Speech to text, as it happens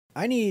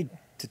I need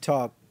to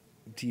talk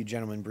to you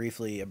gentlemen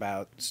briefly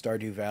about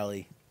Stardew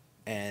Valley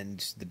and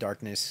the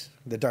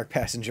dark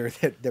passenger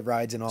that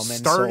rides in all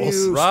men's souls.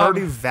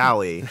 Stardew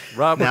Valley.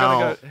 Rob,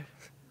 Now,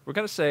 we're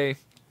gonna say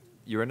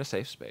you're in a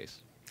safe space.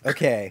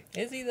 Okay,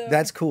 Is he though?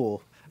 that's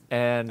cool.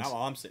 And Not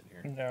while I'm sitting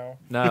here.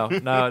 No.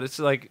 no, it's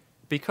like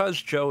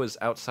because Joe is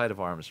outside of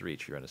arm's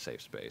reach, you're in a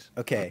safe space.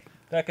 Okay,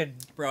 That could.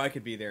 Bro, I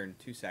could be there in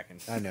 2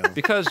 seconds. I know.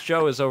 Because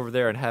Joe is over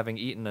there and having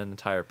eaten an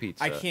entire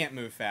pizza. I can't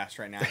move fast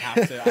right now. I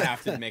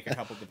have to make a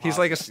couple deposits. He's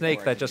like a before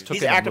snake I that can just do took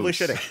He's in a actively moose.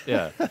 shitting.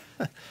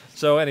 Yeah.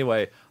 So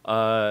anyway,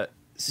 So-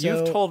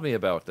 you've told me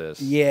about this.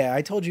 Yeah,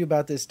 I told you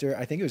about this.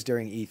 I think it was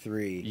during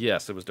E3.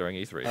 Yes, it was during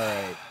E3. All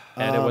right.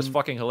 And it was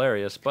fucking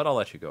hilarious, but I'll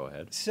let you go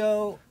ahead.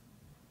 So,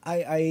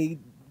 I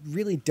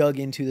really dug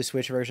into the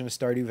Switch version of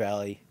Stardew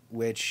Valley,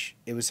 which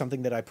it was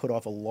something that I put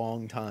off a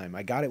long time.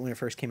 I got it when it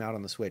first came out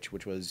on the Switch,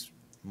 which was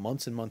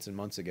months and months and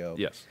months ago.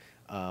 Yes.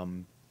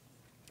 And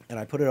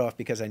I put it off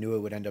because I knew it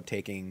would end up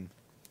taking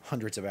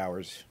hundreds of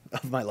hours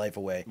of my life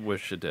away.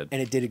 Wish it did.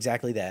 And it did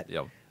exactly that.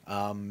 Yep.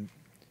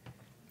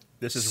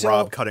 this is So-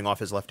 Rob cutting off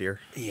his left ear.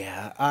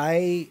 Yeah,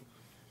 I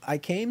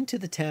came to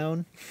the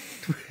town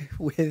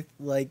with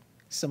like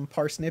some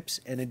parsnips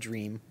and a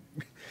dream.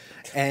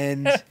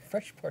 And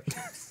Fresh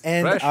portraits.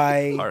 and Fresh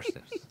I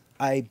parsnips.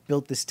 I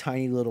built this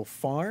tiny little He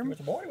farm. was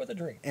a boy with a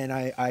dream. And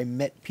I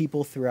met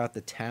people throughout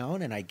the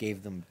town, and I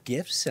gave them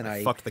gifts, and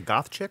Fucked the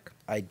goth chick.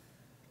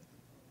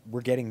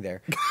 we're getting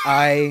there.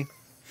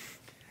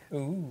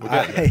 Ooh.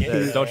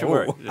 Don't you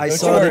worry. I Don't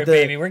saw you worry, that the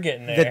baby, we're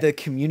getting there. that the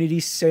community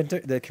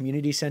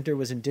center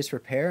was in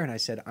disrepair, and I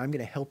said, I'm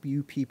going to help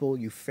you people,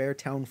 you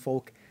Fairtown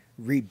folk,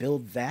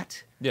 rebuild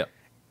that. Yeah.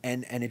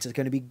 And it's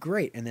going to be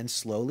great. And then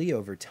slowly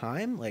over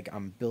time, like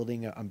I'm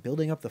building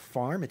up the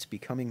farm. It's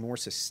becoming more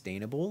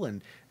sustainable,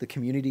 and the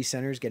community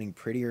center is getting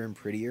prettier and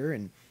prettier,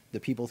 and the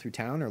people through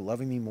town are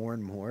loving me more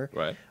and more.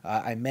 Right.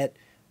 I met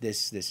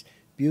this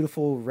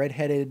beautiful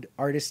redheaded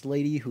artist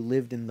lady who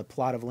lived in the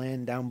plot of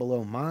land down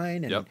below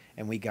mine, and Yep.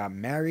 and we got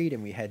married,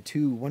 and we had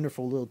 2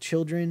 wonderful little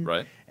children.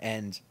 Right.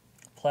 And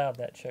Plowed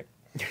that chick.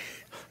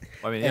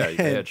 I mean, yeah,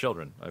 they had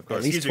children, of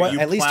course. least Excuse me, you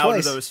at least plowed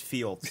twice. those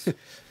fields.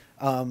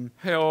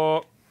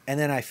 Hey-oh. and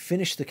then I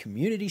finished the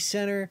community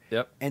center.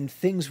 Yep. And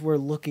things were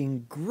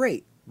looking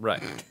great.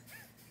 Right.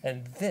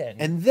 And then.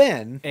 And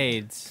then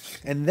AIDS.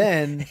 and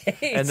then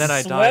And then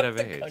I died of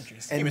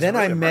AIDS. and He was then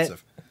really I met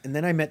impressive. and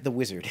then I met the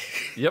wizard.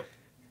 Yep.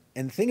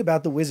 And the thing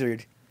about the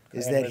wizard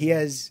is Grand that he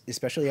wizard. has,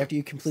 especially after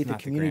you complete the not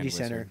the community Grand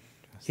center, Wizard.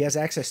 he has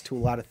access to a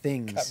lot of Got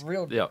things.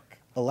 real Yep.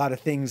 A lot of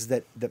things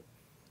that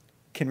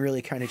can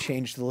really kind of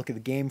change the look of the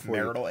game for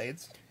you. Marital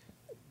AIDS.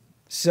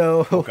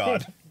 So, Oh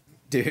God.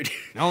 dude.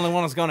 The only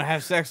one that's gonna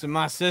have sex with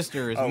my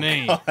sister is Oh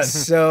me. God.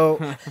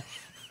 So,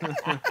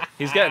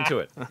 He's getting to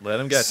it. Let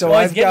him get So to Well,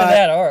 it. he's I've getting got- to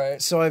that, all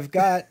right. so I've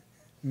got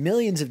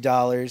millions of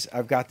dollars.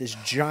 I've got this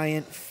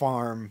giant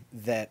farm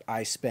that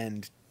I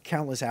spend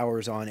countless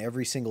hours on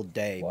every single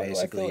day, Why do I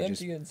basically, feel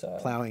just empty inside?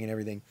 plowing and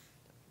everything.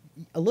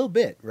 A little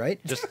bit,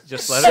 right?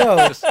 Just let So-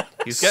 him.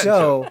 He's getting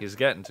so- to it. He's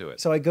getting to it.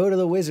 So I go to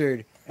the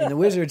wizard, and the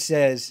wizard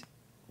says,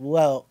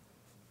 "Well,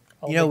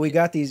 I'll you know,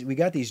 negate- we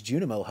got these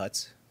Junimo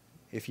huts,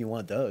 if you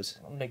want those."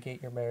 I'll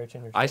negate your marriage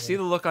and your I see the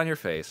children. look on your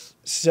face.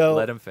 So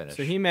Let him finish.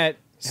 So he met.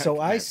 So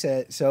I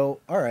said, "So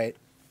all right,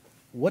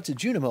 what's a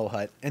Junimo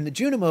hut?" And the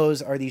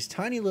Junimos are these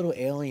tiny little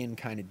alien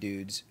kind of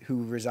dudes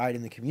who reside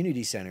in the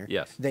community center.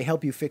 Yes. They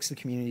help you fix the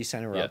community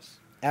center up. Yes.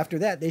 After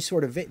that, they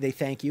sort of they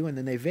thank you, and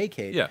then they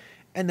vacate. Yeah.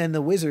 And then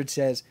the wizard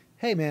says,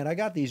 "Hey man, I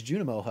got these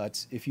Junimo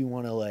huts. If you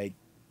want to like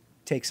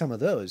take some of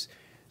those."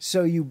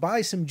 So you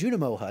buy some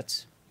Junimo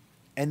huts,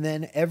 and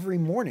then every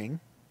morning,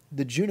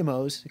 the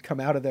Junimos come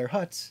out of their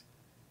huts,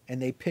 and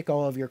they pick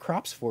all of your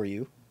crops for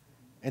you,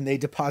 and they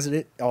deposit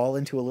it all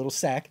into a little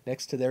sack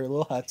next to their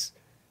little huts,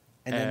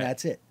 and then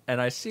that's it. And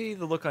I see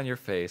the look on your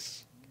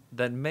face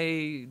that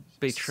may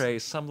betray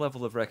some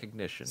level of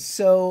recognition.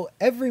 So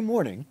every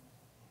morning,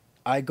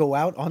 I go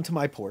out onto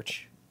my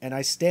porch, and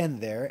I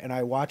stand there, and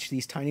I watch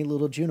these tiny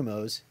little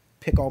Junimos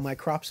pick all my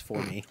crops for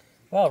me,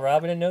 Wow,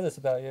 Rob, I didn't know this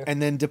about you. and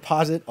then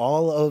deposit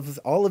all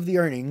of the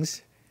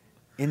earnings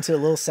into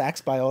little sacks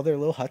by all their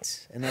little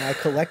huts, and then I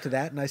collect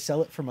that and I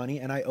sell it for money,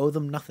 and I owe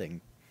them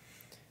nothing.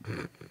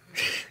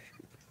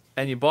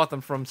 And you bought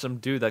them from some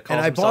dude that calls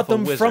And I himself bought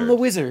them a wizard. from the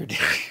wizard.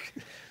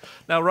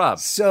 Now, Rob,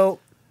 So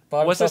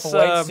Bought Was himself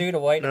this, a white suit, a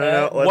white no,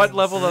 hat. no, what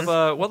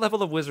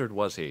level of wizard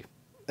was he?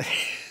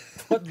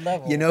 What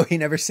level? you know, he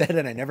never said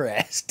it. I never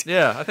asked.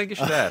 Yeah, I think you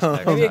should ask.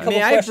 Next Maybe a time. couple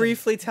May I questions.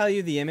 briefly tell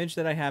you the image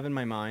that I have in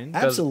my mind?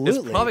 'Cause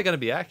Absolutely. It's probably going to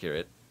be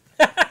accurate.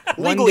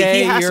 One Legally, day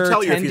he has to you're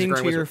tell you if he's a tending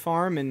Grand to your Wizard.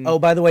 farm and Oh,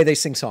 by the way, they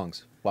sing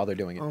songs while they're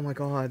doing it. Oh my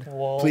God.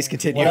 Well, Please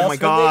continue. what Oh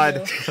else my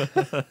would they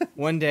God. do?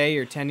 one day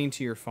you're tending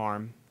to your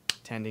farm,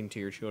 tending to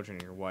your children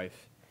and your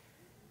wife.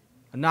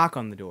 A knock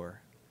on the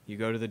door. You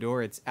go to the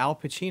door. It's Al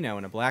Pacino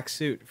in a black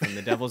suit from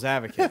The Devil's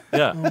Advocate.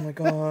 Yeah. Oh my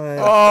God.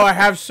 Oh, I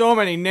have so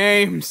many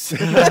names.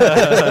 Guild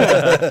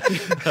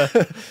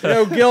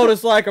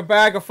is like a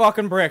bag of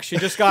fucking bricks. You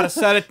just gotta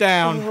set it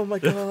down. Oh my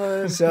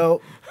God.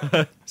 So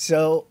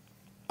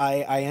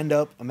I end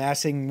up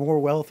amassing more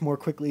wealth more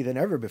quickly than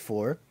ever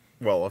before.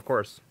 Well, of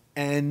course.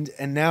 And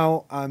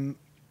now I'm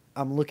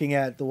looking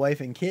at the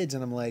wife and kids,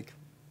 and I'm like,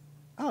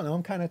 I don't know,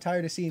 I'm kind of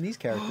tired of seeing these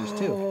characters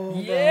too.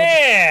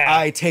 Yeah.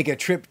 I take a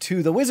trip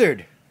to the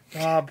wizard.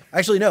 Bob.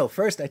 Actually, no.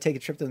 First, I take a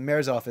trip to the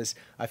mayor's office.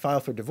 I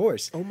file for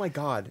divorce. Oh my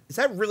God. Is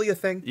that really a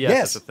thing? Yes, yes,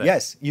 that's a thing.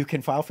 yes, you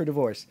can file for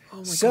divorce. Oh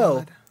my so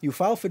God. you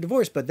file for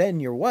divorce, but then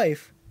your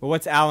wife, But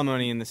what's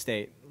alimony in the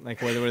state?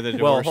 Like, what are the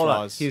Well, divorce hold on.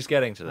 laws? He's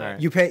getting to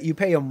that. Alright. you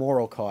pay a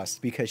moral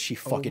cost because she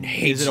fucking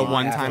hates Is it a you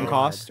one-time after.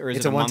 cost or is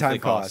It's it a one-time monthly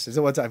cost. It's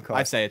a one-time cost.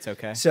 I say it's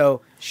okay.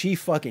 So she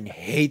fucking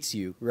hates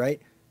you, right?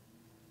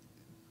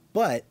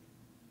 But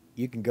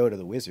you can go to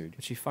the wizard.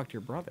 But she fucked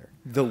your brother.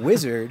 The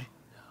wizard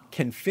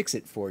can fix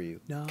it for you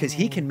because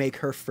he can make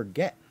her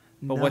forget.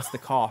 But what's the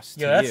cost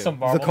Yo, to that's you? some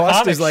Marvel The cost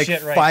comic is like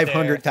shit right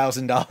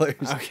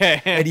 $500,000.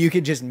 Okay. And you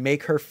can just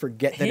make her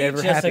forget that He ever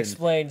just happened.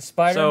 explained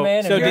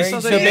Spider-Man So and this-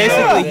 Mary so Jane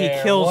basically there.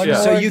 he kills One you.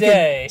 more So you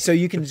day. can so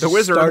you can The just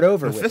wizard, start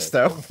over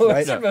Mephisto. with it. Right?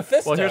 Wizard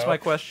Mephisto. Well, here's my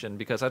question,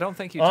 because I don't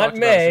think you Aunt talked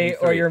about May this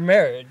in or three. your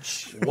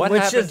marriage. What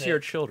Which happened is to your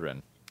it?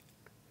 children?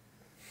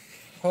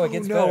 Oh, it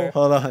gets no. better.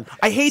 Hold on.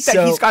 I hate that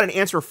So- he's got an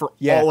answer for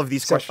Yeah. all of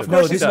these So- questions. no,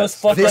 course this, it's the most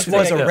fucked this up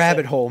was thing a I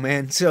rabbit said. hole,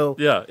 man. So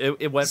Yeah,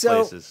 it went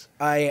so places.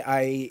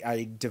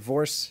 I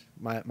divorce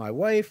my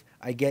wife.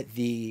 I get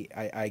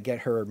I get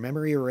her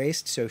memory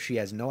erased, so she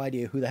has no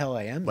idea who the hell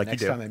I am. Like the you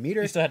next do. time I meet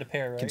her, You still had to pay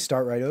her, can right?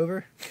 start right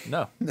over.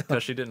 No,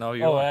 because she didn't know who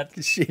you Oh, were.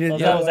 that, She didn't. oh,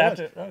 know that who was I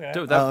after. Okay.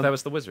 Dude, that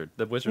was the wizard.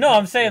 The wizard. No,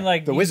 I'm saying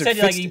like The you wizard said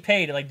like fixed you it.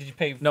 paid. Like, did you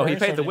pay? No, he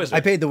first, paid or the did wizard. I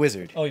paid the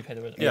wizard. Oh, you paid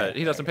the wizard. Yeah, Okay.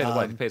 he doesn't pay the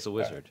wife. He pays the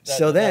wizard.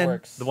 So then-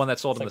 works. The one that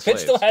sold him It's the like,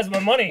 Pitch slaves. still has my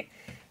money.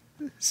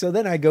 So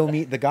then I go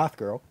meet the goth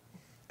girl,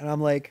 and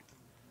I'm like,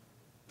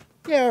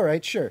 yeah, all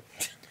right, sure.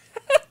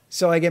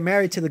 So I get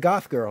married to the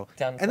goth girl,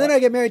 Down the and then clock. I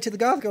get married to the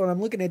goth girl, and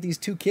I'm looking at these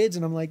two kids,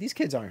 and I'm like, these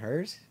kids aren't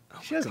hers.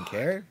 She doesn't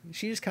care.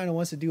 She just kind of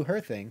wants to do her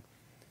thing.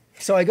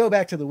 So I go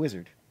back to the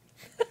wizard,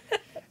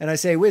 and I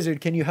say,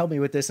 Wizard, can you help me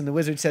with this? And the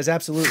wizard says,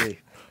 absolutely.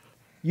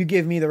 You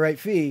give me the right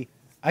fee,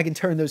 I can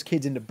turn those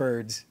kids into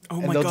birds, Oh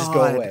and my they'll God. just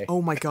go away.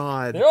 Oh my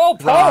God. They're all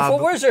powerful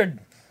Rob. wizard.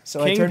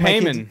 So King I turned my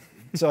kids, Payman.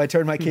 so I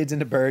turned my kids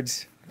into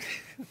birds,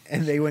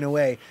 and they went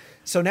away.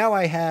 So now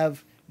I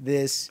have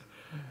this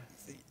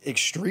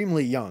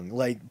extremely young,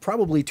 like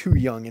probably too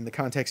young in the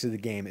context of the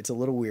game. It's a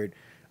little weird.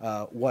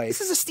 Wife.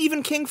 This is a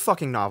Stephen King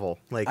fucking novel.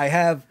 Like, I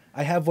have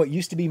what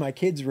used to be my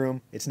kids'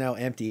 room. It's now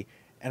empty,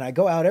 and I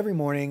go out every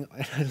morning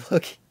and I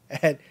look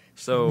at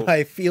So-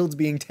 my fields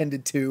being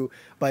tended to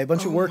by a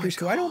bunch of workers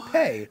who I don't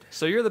pay.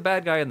 So you're the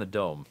bad guy in the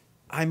dome.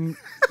 I'm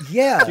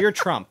yeah You're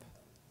Trump.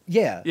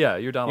 yeah. Yeah,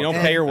 you're Donald. You don't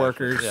Trump. pay your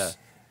workers. Yeah.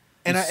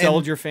 And You I sold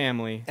and, your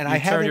family. and You I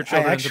turn your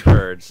haven't. I children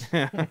actually,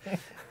 into birds.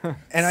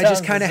 and I just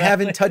Sounds kind of exactly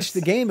haven't like touched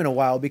the game in a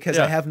while because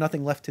Yeah. I have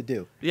nothing left to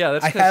do. Yeah,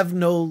 that's I 'cause- have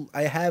no.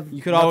 I have.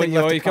 You could nothing always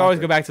left to you could always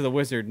conquer. go back to the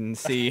wizard and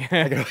see. I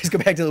can always go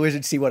back to the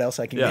wizard to see what else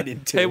I can Yeah. get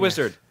into. Hey,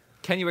 wizard,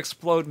 can you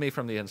explode me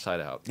from the inside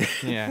out?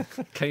 yeah.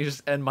 Can you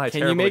just end my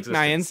Can terrible you make existence?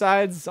 my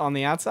insides on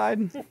the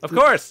outside? Of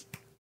course.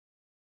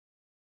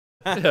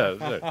 Yeah,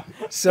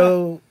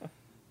 sure.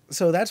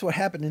 So that's what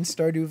happened in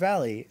Stardew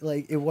Valley.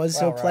 Like it was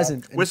so Wow, Rob.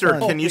 pleasant. And Wizard,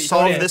 fun. can you Holy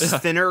solve shit. this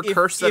thinner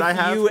curse that I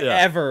have? If you Yeah.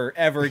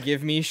 ever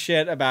give me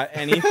shit about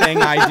anything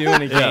I do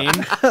in a Yeah.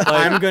 game,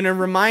 I'm gonna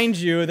remind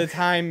you of the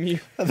time you.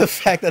 The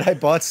fact that I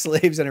bought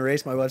slaves and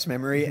erased my wife's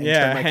memory and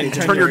Yeah, turned my and kids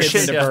turn Turn your kids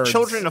chin, into Yeah. birds.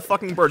 children into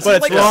fucking birds. But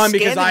It's it's like a wrong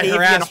because I Scandinavian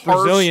harass horror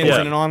Brazilians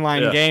story. in an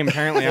online Yeah. game.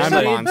 Apparently, I'm a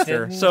Somebody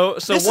monster. didn't- So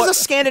This what? is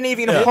a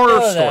Scandinavian Yeah. horror Know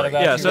that story.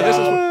 about Yeah, you, so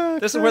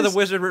Rob. this is where the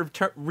wizard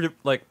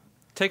like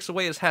takes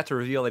away his hat to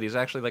reveal that he's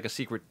actually like a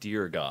secret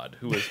deer god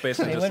who is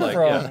basically He just went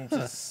like from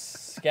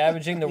just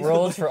scavenging the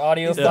worlds for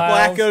audio The files.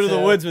 black go to the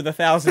woods with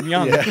 1,000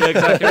 young. yeah,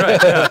 exactly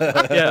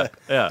right.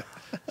 Yeah.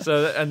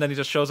 So and then he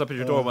just shows up at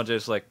your door one day,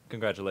 just like,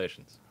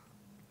 congratulations,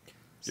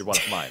 you're one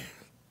of mine.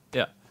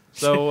 Yeah.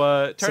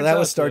 So turns that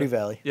was out, Stardew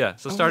Valley. Yeah.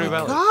 So Stardew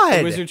Valley. The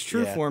God, wizard's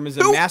true Yeah. form is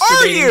a Who are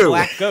masturbating you?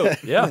 black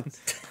goat, Yeah.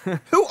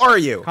 who are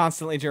you?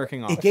 constantly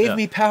jerking off. It gave Yeah.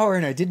 me power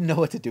and I didn't know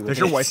what to do with Does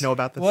it. your wife know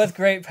about this? With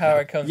great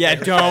power comes. Yeah,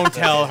 great don't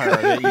tell her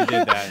that you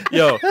did that.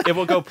 Yo, it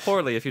will go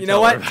poorly if you. You tell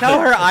know what? Her. Tell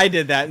her I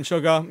did that, and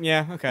she'll go,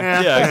 yeah, okay.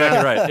 Yeah,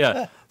 exactly right.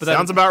 Yeah. But then,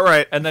 Sounds about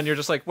right. and then you're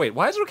just like, wait,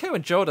 why is it okay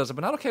when Joe does it,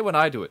 but not okay when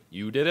I do it?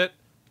 You did it?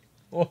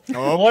 What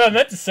I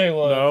meant to say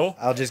was, No.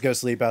 I'll just go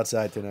sleep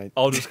outside tonight.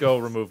 I'll just go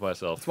remove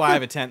myself. That's why I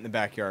have a tent in the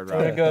backyard, I'm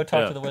gonna Rob. go talk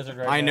Yeah. to the wizard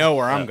right now. I know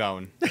where I'm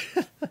going.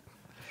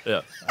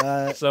 Yeah.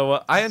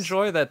 So I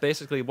enjoy that.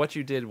 Basically, what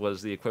you did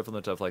was the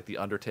equivalent of like the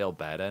Undertale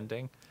bad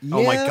ending.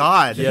 Oh my Yeah,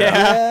 God.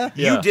 Yeah.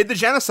 Yeah. You did the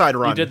genocide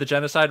run. You did the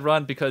genocide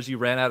run because you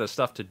ran out of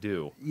stuff to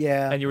do,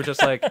 Yeah. and you were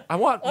just like, I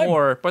want I'm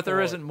more, but there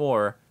bored. isn't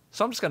more,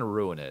 so I'm just gonna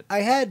ruin it. I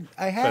had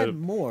But-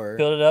 more.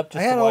 Build it up.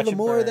 Just I had to all watch the it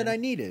more burn. that I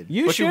needed.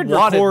 You But you should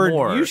wanted record.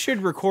 more. You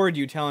should record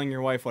you telling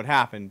your wife what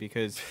happened,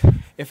 because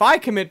if I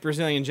commit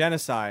Brazilian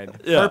genocide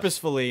Yeah.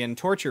 purposefully and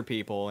torture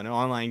people in an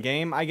online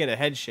game, I get a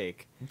head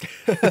shake.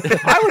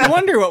 I would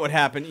wonder what would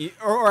happen,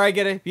 or I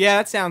get a yeah.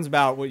 That sounds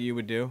about what you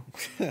would do.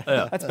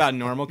 Yeah. That's about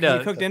normal. Can Yeah.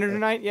 you cook dinner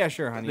tonight? Yeah,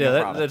 sure, honey. Yeah, no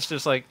that, problem. that's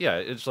just like, yeah,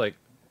 it's like,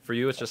 for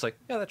you, it's just like,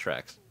 yeah, that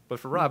tracks. But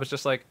for Rob, it's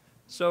just like,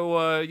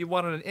 So you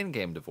wanted an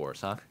in-game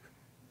divorce, huh?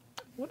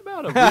 What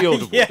about a real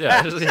divorce?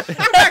 Yeah.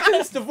 Back to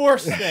this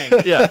divorce thing.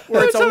 Yeah.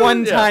 Where it's a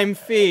one-time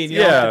fee and you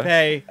don't have to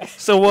pay.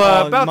 So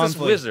about this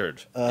monthly.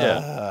 wizard.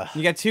 Yeah.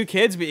 You got 2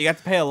 kids, but you got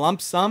to pay a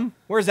lump sum?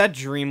 Where's that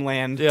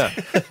dreamland? Yeah.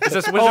 Is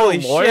this wizard Holy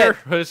a lawyer?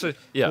 shit. Or is it,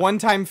 yeah.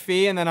 One-time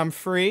fee and then I'm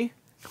free?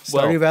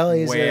 Stardew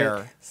Valley is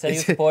Where? Said he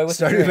was a boy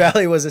with a Stardew dream.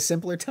 Valley was a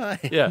simpler time.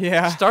 Yeah.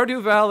 Yeah.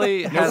 Stardew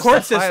Valley has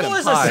court the highest system. It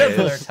was a highs.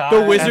 simpler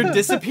time. The wizard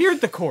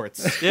disappeared the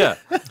courts. Yeah.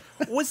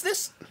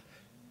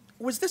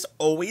 Was this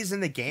always in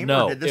the game?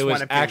 No, or did this it was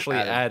wind up being actually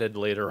added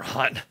later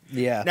on.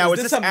 Yeah. Now,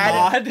 Is was this a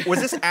added? mod?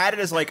 Was this added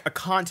as like a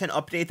content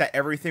update that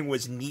everything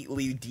was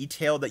neatly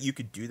detailed that you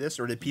could do this,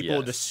 or did people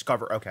Yes.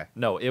 discover? Okay,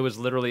 No, it was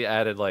literally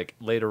added like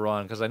later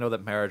on because I know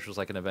that marriage was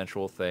like an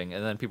eventual thing,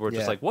 and then people were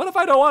just Yeah. like, "What if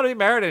I don't want to be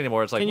married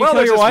anymore?" It's like, Can you well, kill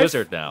there's your this wife?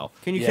 wizard now.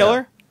 Can you Yeah. kill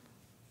her?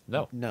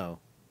 No, No.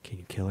 Can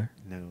you kill her?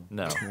 No.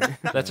 no,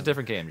 that's a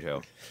different game,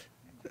 Joe.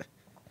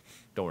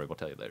 Don't worry, we'll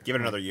tell you later. give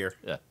it another year.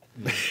 Yeah,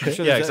 I'm sure Yeah,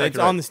 there's- exactly it's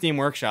right. on the Steam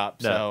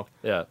Workshop, no, so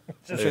yeah. I'm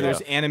There sure you there's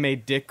go.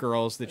 anime dick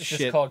girls that It's just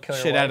shit called Kill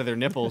Your shit out Wife. of their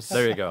nipples.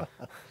 There you go.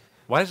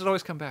 Why does it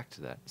always come back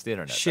to that? It's the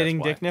internet. that's Shitting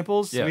why. dick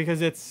nipples? Yeah.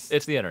 Because it's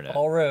It's the internet.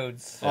 All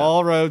roads.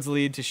 all roads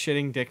lead to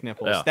shitting dick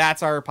nipples. Yeah.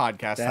 That's our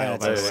podcast title,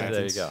 That's by a the way.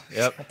 sentence. There you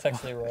go. Yep. I'll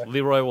text Leroy.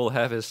 Leroy will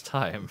have his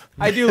time.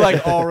 I do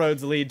like all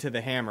roads lead to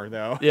the hammer,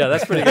 though. Yeah,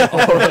 that's pretty good.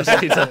 All roads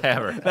lead to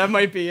hammer. That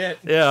might be it.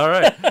 Yeah, all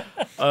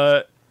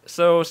right.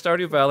 So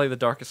Stardew Valley, the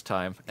darkest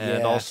time, and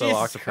Yeah. also Jesus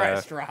Octopath.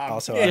 Christ, Rob.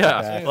 Also, Yeah,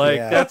 Octopath, like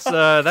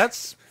yeah.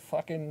 that's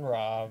Fucking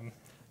Rob.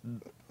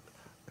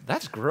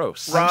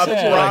 gross. Rob,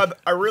 Yeah. Rob,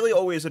 I really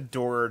always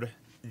adored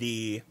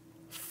the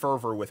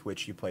fervor with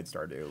which you played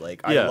Stardew.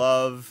 Like, I Yeah.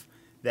 love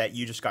that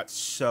you just got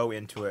so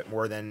into it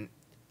more than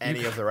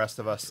any of the rest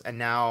of us, and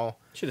now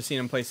Should have seen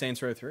him play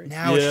Saints Row 3. it's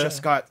Yeah.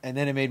 just got. And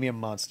then it made me a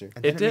monster.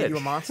 And then It it made did. you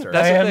a monster.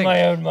 That's I the am thing.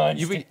 my own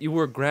monster. You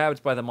were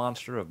grabbed by the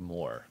monster of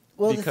more.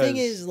 Well, the thing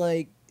because- is,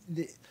 like,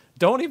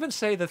 Don't even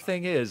say the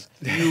thing is.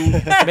 You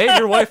made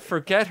your wife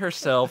forget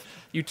herself.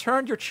 You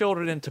turned your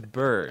children into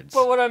birds.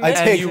 But what I I meant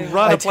take, you is-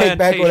 run I a take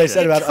back what I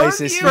said plantation. about Turn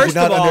ISIS. you- You do First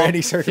not of all- under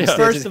any circumstances.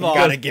 First of all, you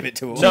gotta give it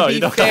to him. No, to you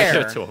be don't gotta fair,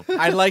 give it to him.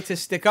 I'd like to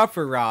stick up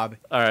for Rob.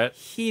 All right.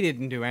 He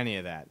didn't do any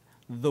of that.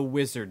 The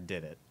wizard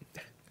did it.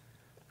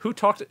 Who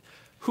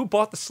Who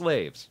bought the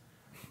slaves?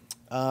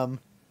 The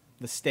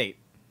state.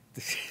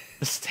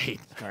 The state.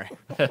 All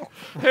right.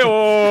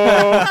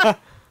 Hey-oh.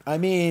 I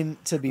mean,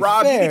 to be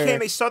Rob, fair, you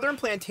became a southern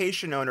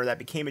plantation owner that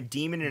became a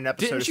demon in an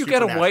episode Didn't of you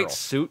get a Supernatural. white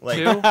suit Like-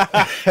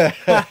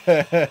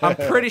 too? I'm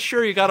pretty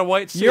sure you got a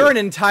white suit. You're an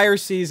entire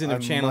season I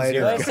of Channel might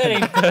Zero. I have said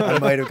he I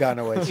might have gotten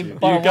a white suit.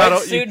 bought a You got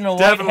white suit and a white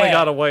definitely hat.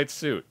 got a white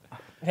suit.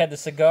 Had the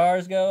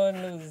cigars going.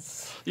 It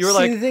was... You were See,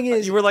 like, the thing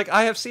is- you were like,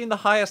 I have seen the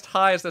highest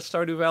highs that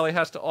Stardew Valley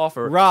has to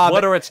offer. Rob-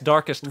 what are its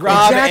darkest Rob,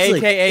 corners? Exactly,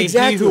 a.k.a. he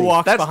exactly. who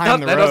walks That's behind not,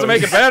 the that road. doesn't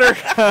make it better.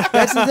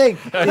 That's the thing.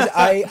 Is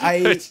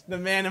I The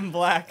man in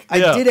black.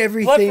 Yeah. did But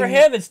everything. for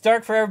him, it's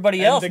dark for everybody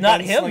And else, the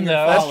not him, gunslinger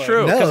though. That's followed.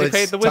 true, No, because he it's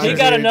paid the time He wizard.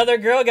 to- got another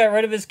girl, got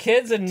rid of his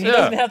kids, and he Yeah.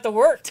 doesn't have to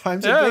work.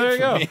 Times Yeah, are there great you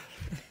for go. me.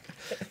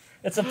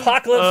 It's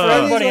apocalypse for Uh,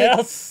 everybody Like-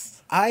 else.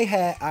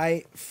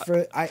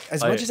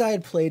 As much as I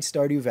had played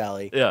Stardew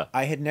Valley, Yeah.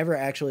 I had never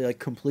actually like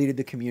completed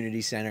the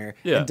community center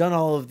Yeah. and done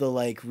all of the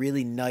like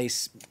really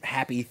nice,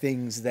 happy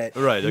things that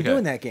Right, you do okay.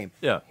 in that game.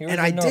 Yeah. He was And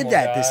a I did normal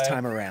that this guy.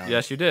 time around.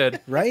 Yes, you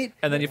did. Right?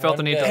 And then you felt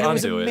the need to And And it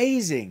was undo it.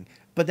 amazing.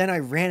 But then I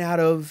ran out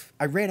of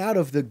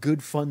the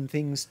good fun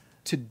things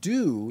to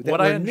do that What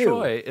were I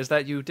enjoy new. is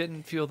that you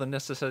didn't feel the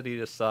necessity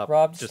to stop.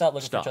 Rob, just stop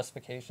looking stop. for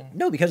justification.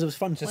 No, because it was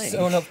fun Just playing.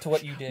 own up to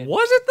what you did.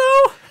 Was it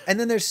though? And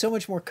then there's so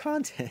much more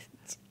content.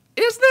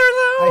 Is there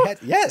though?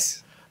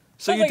 Yes.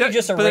 So you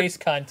just but erase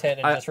content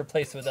and I- just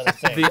replace it with other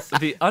things.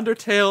 the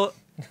Undertale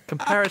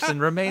comparison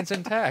remains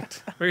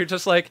intact. Where you're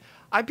just like,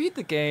 I beat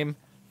the game.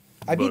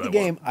 I beat But the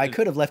I game. want- I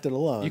could have left it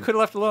alone. You could have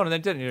left it alone and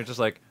then didn't. You're just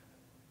like,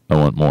 I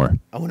want more.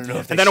 I want to know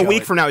if they And then a show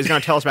week it. from now, he's going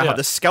to tell us about Yeah. how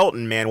the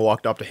skeleton man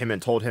walked up to him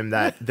and told him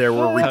that there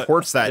were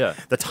reports that Yeah.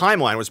 the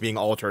timeline was being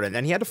altered, and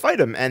then he had to fight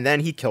him, and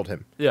then he killed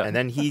him. Yeah. And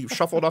then he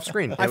shuffled off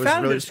screen. I It was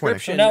found really a disappointing.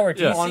 description. So now we're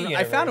Yeah. DC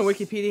I found a universe.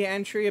 Wikipedia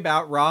entry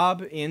about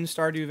Rob in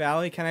Stardew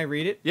Valley. Can I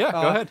read it? Yeah,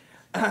 go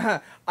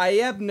ahead.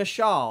 Ayeb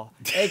Nashal,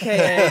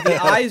 aka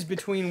the Eyes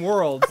Between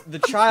Worlds, the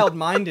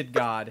child-minded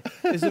god,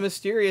 is a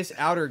mysterious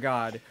outer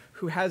god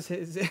who has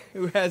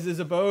his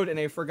abode in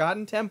a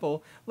forgotten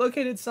temple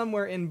located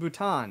somewhere in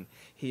Bhutan.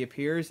 He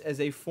appears as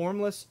a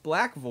formless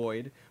black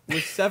void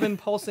with 7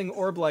 pulsing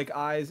orb-like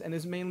eyes and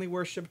is mainly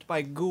worshipped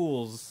by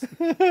ghouls.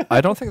 I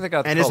don't think they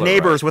got. And his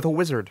neighbors with a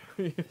wizard.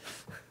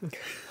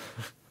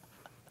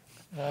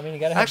 I mean, you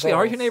gotta have Actually,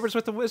 are you goals. neighbors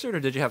with the wizard,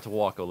 or did you have to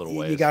walk a little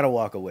ways? You got to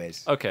walk a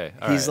ways. Okay,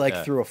 all He's right, like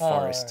yeah. through a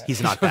forest. alright.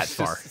 He's not that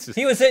far.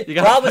 He was You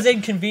gotta- Rob was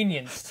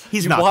inconvenienced.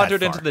 He's You not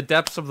wandered that into far. the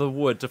depths of the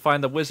wood to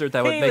find the wizard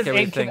that would He make was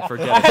everything I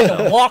forget had to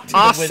itself. walk to the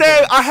I wizard,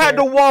 say I had sir.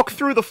 to walk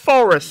through the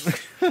forest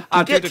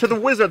Ah, to get to the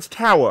wizard's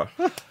tower.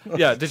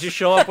 Yeah, did you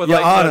show up with Your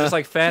like you know, Honor. just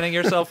like fanning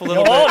yourself a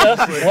little Your bit?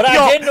 Honor, what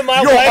I did to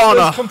my Your wife Honor.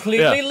 was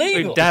completely Yeah,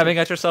 legal. dabbing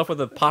at yourself with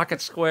a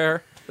pocket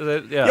square.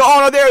 Yeah. Your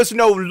Honor, there is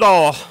no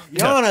law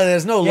Your Honor,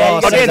 there's no Yeah, law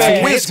you said saying I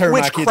that. can't turn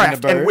my kids into Witchcraft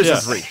and birds.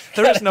 wizardry.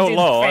 There is no Dude,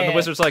 law, and the man.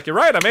 wizard's like, "You're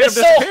right. I made It's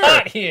him so disappear."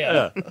 hot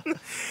here. Yeah.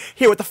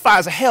 Here with the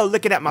fires of hell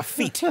licking at my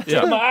feet. Drink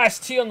my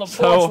iced tea on the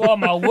porch while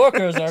my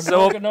workers are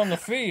working on the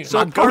field. So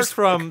apart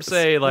from,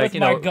 say, like,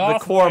 With my the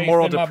goth core wife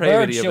moral and my depravity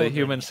bird of the children.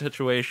 human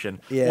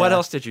situation, Yeah. what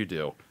else did you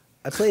do?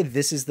 I played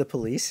This Is the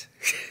Police.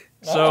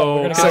 So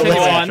we're gonna continue, go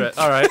on. Excerpt.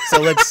 All right.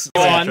 So let's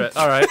on. Excerpt.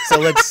 All right. so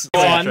let's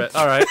on. Excerpt.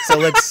 All right. so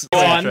let's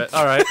on. Excerpt.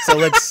 All right. so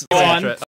let's on. Excerpt.